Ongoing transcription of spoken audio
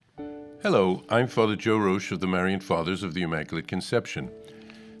Hello, I'm Father Joe Roche of the Marian Fathers of the Immaculate Conception.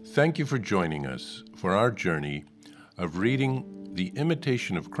 Thank you for joining us for our journey of reading The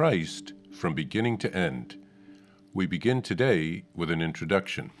Imitation of Christ from beginning to end. We begin today with an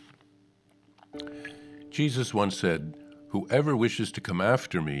introduction. Jesus once said, "Whoever wishes to come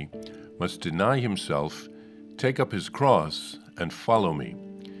after me must deny himself, take up his cross, and follow me."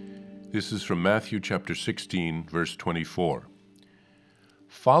 This is from Matthew chapter 16, verse 24.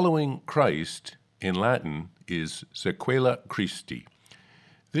 Following Christ in Latin is sequela Christi.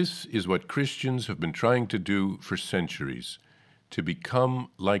 This is what Christians have been trying to do for centuries, to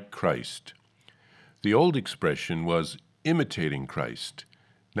become like Christ. The old expression was imitating Christ.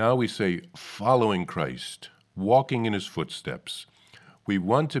 Now we say following Christ, walking in his footsteps. We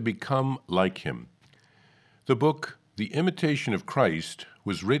want to become like him. The book, The Imitation of Christ,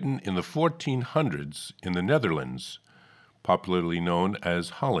 was written in the 1400s in the Netherlands, popularly known as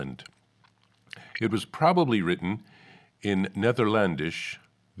Holland. It was probably written in Netherlandish,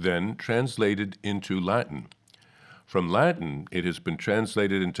 then translated into Latin. From Latin, it has been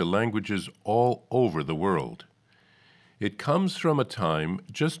translated into languages all over the world. It comes from a time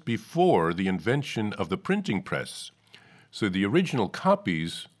just before the invention of the printing press, so the original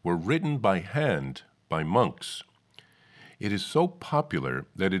copies were written by hand by monks. It is so popular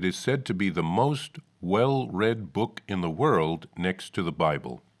that it is said to be the most well-read book in the world next to the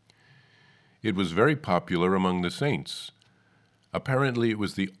Bible. It was very popular among the saints. Apparently, it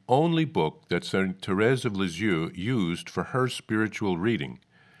was the only book that Saint Thérèse of Lisieux used for her spiritual reading,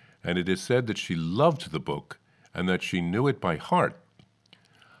 and it is said that she loved the book and that she knew it by heart.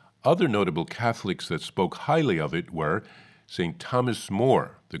 Other notable Catholics that spoke highly of it were St. Thomas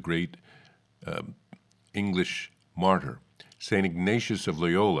More, the great English martyr, St. Ignatius of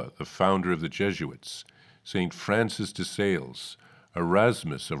Loyola, the founder of the Jesuits, St. Francis de Sales,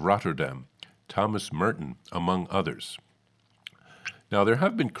 Erasmus of Rotterdam, Thomas Merton, among others. Now, there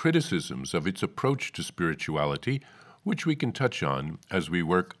have been criticisms of its approach to spirituality, which we can touch on as we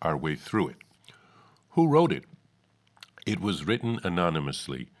work our way through it. Who wrote it? It was written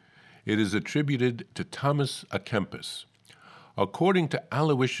anonymously. It is attributed to Thomas à Kempis. According to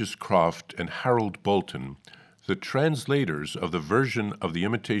Aloysius Croft and Harold Bolton, the translators of the version of The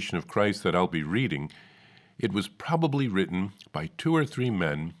Imitation of Christ that I'll be reading, it was probably written by 2 or 3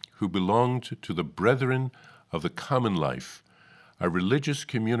 men who belonged to the Brethren of the Common Life, a religious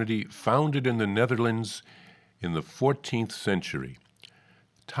community founded in the Netherlands in the 14th century.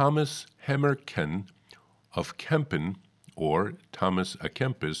 Thomas Hemmerken of Kempen, or Thomas à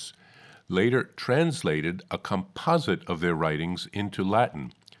Kempis, later translated a composite of their writings into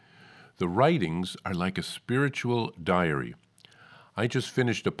Latin. The writings are like a spiritual diary. I just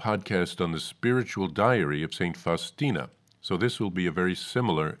finished a podcast on the spiritual diary of St. Faustina, so this will be a very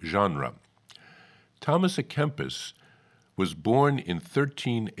similar genre. Thomas à Kempis was born in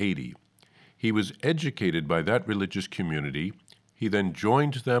 1380. He was educated by that religious community. He then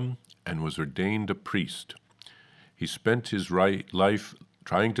joined them and was ordained a priest. He spent his life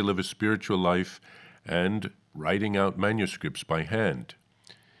trying to live a spiritual life and writing out manuscripts by hand.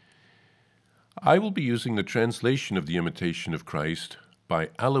 I will be using the translation of The Imitation of Christ by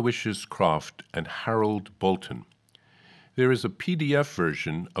Aloysius Croft and Harold Bolton. There is a PDF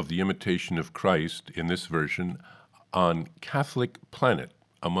version of The Imitation of Christ in this version on Catholic Planet,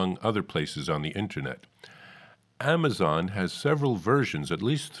 among other places on the internet. Amazon has several versions, at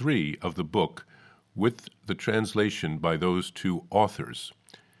least 3, of the book with the translation by those 2 authors.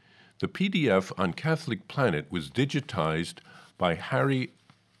 The PDF on Catholic Planet was digitized by Harry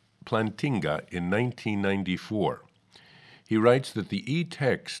Plantinga in 1994. He writes that the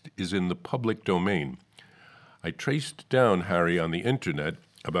e-text is in the public domain. I traced down Harry on the internet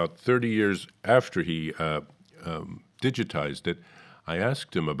about 30 years after he digitized it. I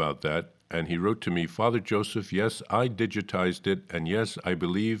asked him about that, and he wrote to me, "Father Joseph, yes, I digitized it, and yes, I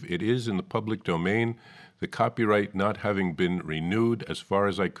believe it is in the public domain, the copyright not having been renewed as far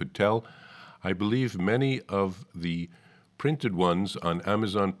as I could tell. I believe many of the printed ones on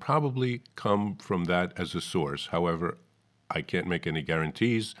Amazon probably come from that as a source. However, I can't make any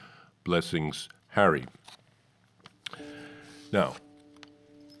guarantees. Blessings, Harry." Now,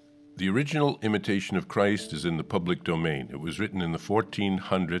 the original Imitation of Christ is in the public domain. It was written in the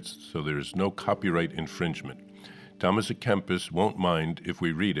 1400s, so there is no copyright infringement. Thomas à Kempis won't mind if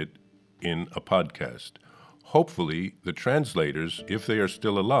we read it in a podcast. Hopefully, the translators, if they are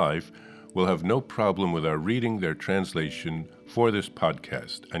still alive, will have no problem with our reading their translation for this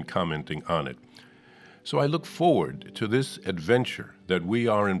podcast and commenting on it. So I look forward to this adventure that we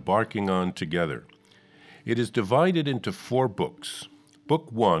are embarking on together. It is divided into 4 books.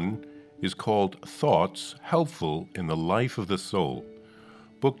 Book 1 is called Thoughts Helpful in the Life of the Soul.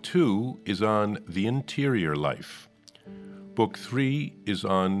 Book 2 is on the interior life. Book 3 is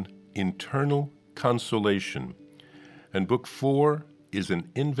on internal consolation. And Book 4 is an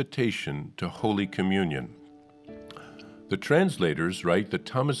invitation to Holy Communion. The translators write that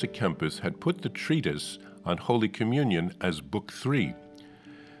Thomas à Kempis had put the treatise on Holy Communion as Book 3.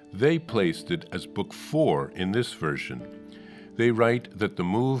 They placed it as Book 4 in this version. They write that the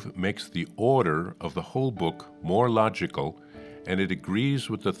move makes the order of the whole book more logical, and it agrees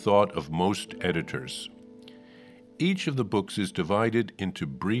with the thought of most editors. Each of the books is divided into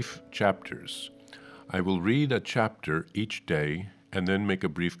brief chapters. I will read a chapter each day and then make a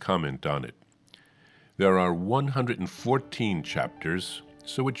brief comment on it. There are 114 chapters,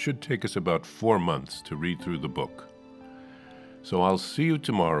 so it should take us about 4 months to read through the book. So I'll see you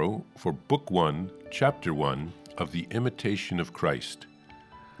tomorrow for Book 1, Chapter 1 of The Imitation of Christ.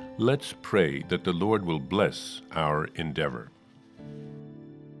 Let's pray that the Lord will bless our endeavor.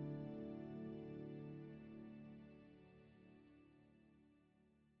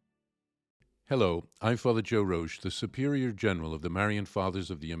 Hello, I'm Father Joe Roche, the Superior General of the Marian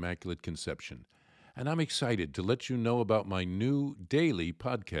Fathers of the Immaculate Conception, and I'm excited to let you know about my new daily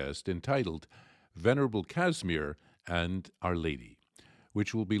podcast entitled Venerable Casimir and Our Lady,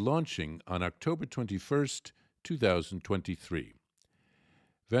 which will be launching on October 21st, 2023.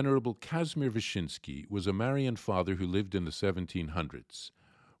 Venerable Casimir Wyszynski was a Marian father who lived in the 1700s.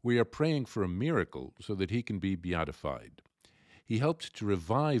 We are praying for a miracle so that he can be beatified. He helped to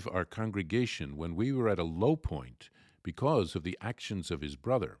revive our congregation when we were at a low point because of the actions of his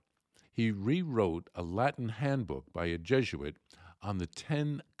brother. He rewrote a Latin handbook by a Jesuit on the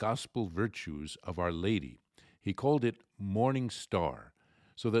 10 gospel virtues of Our Lady. He called it Morning Star,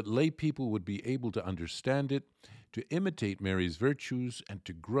 so that lay people would be able to understand it, to imitate Mary's virtues, and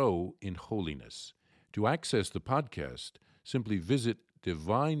to grow in holiness. To access the podcast, simply visit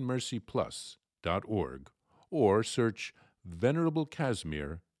divinemercyplus.org or search Venerable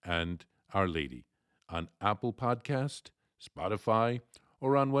Casimir and Our Lady on Apple Podcast, Spotify,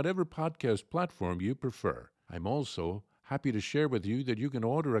 or on whatever podcast platform you prefer. I'm also happy to share with you that you can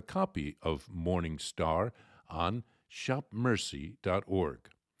order a copy of Morning Star on shopmercy.org.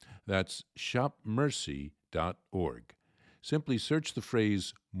 That's shopmercy.org. Simply search the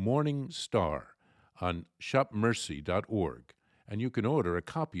phrase Morning Star on shopmercy.org, and you can order a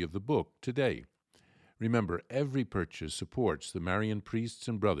copy of the book today. Remember, every purchase supports the Marian priests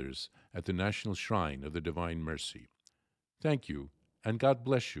and brothers at the National Shrine of the Divine Mercy. Thank you, and God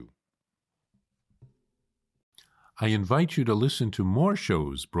bless you. I invite you to listen to more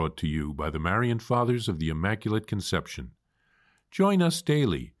shows brought to you by the Marian Fathers of the Immaculate Conception. Join us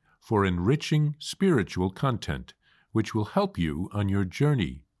daily for enriching spiritual content, which will help you on your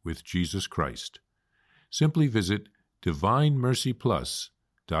journey with Jesus Christ. Simply visit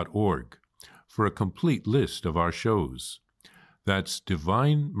divinemercyplus.org for a complete list of our shows. That's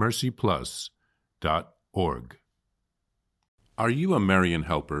divinemercyplus.org. Are you a Marian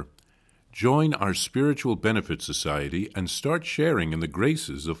helper? Join our Spiritual Benefit Society and start sharing in the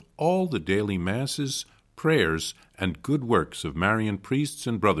graces of all the daily masses, prayers, and good works of Marian priests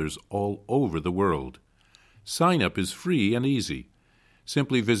and brothers all over the world. Sign up is free and easy.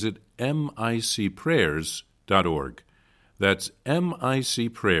 Simply visit micprayers.org. That's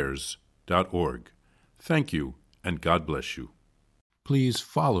micprayers.org. Thank you, and God bless you. Please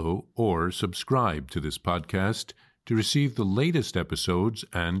follow or subscribe to this podcast to receive the latest episodes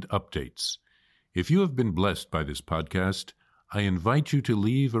and updates. If you have been blessed by this podcast, I invite you to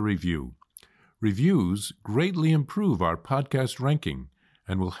leave a review. Reviews greatly improve our podcast ranking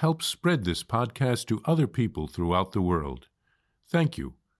and will help spread this podcast to other people throughout the world. Thank you.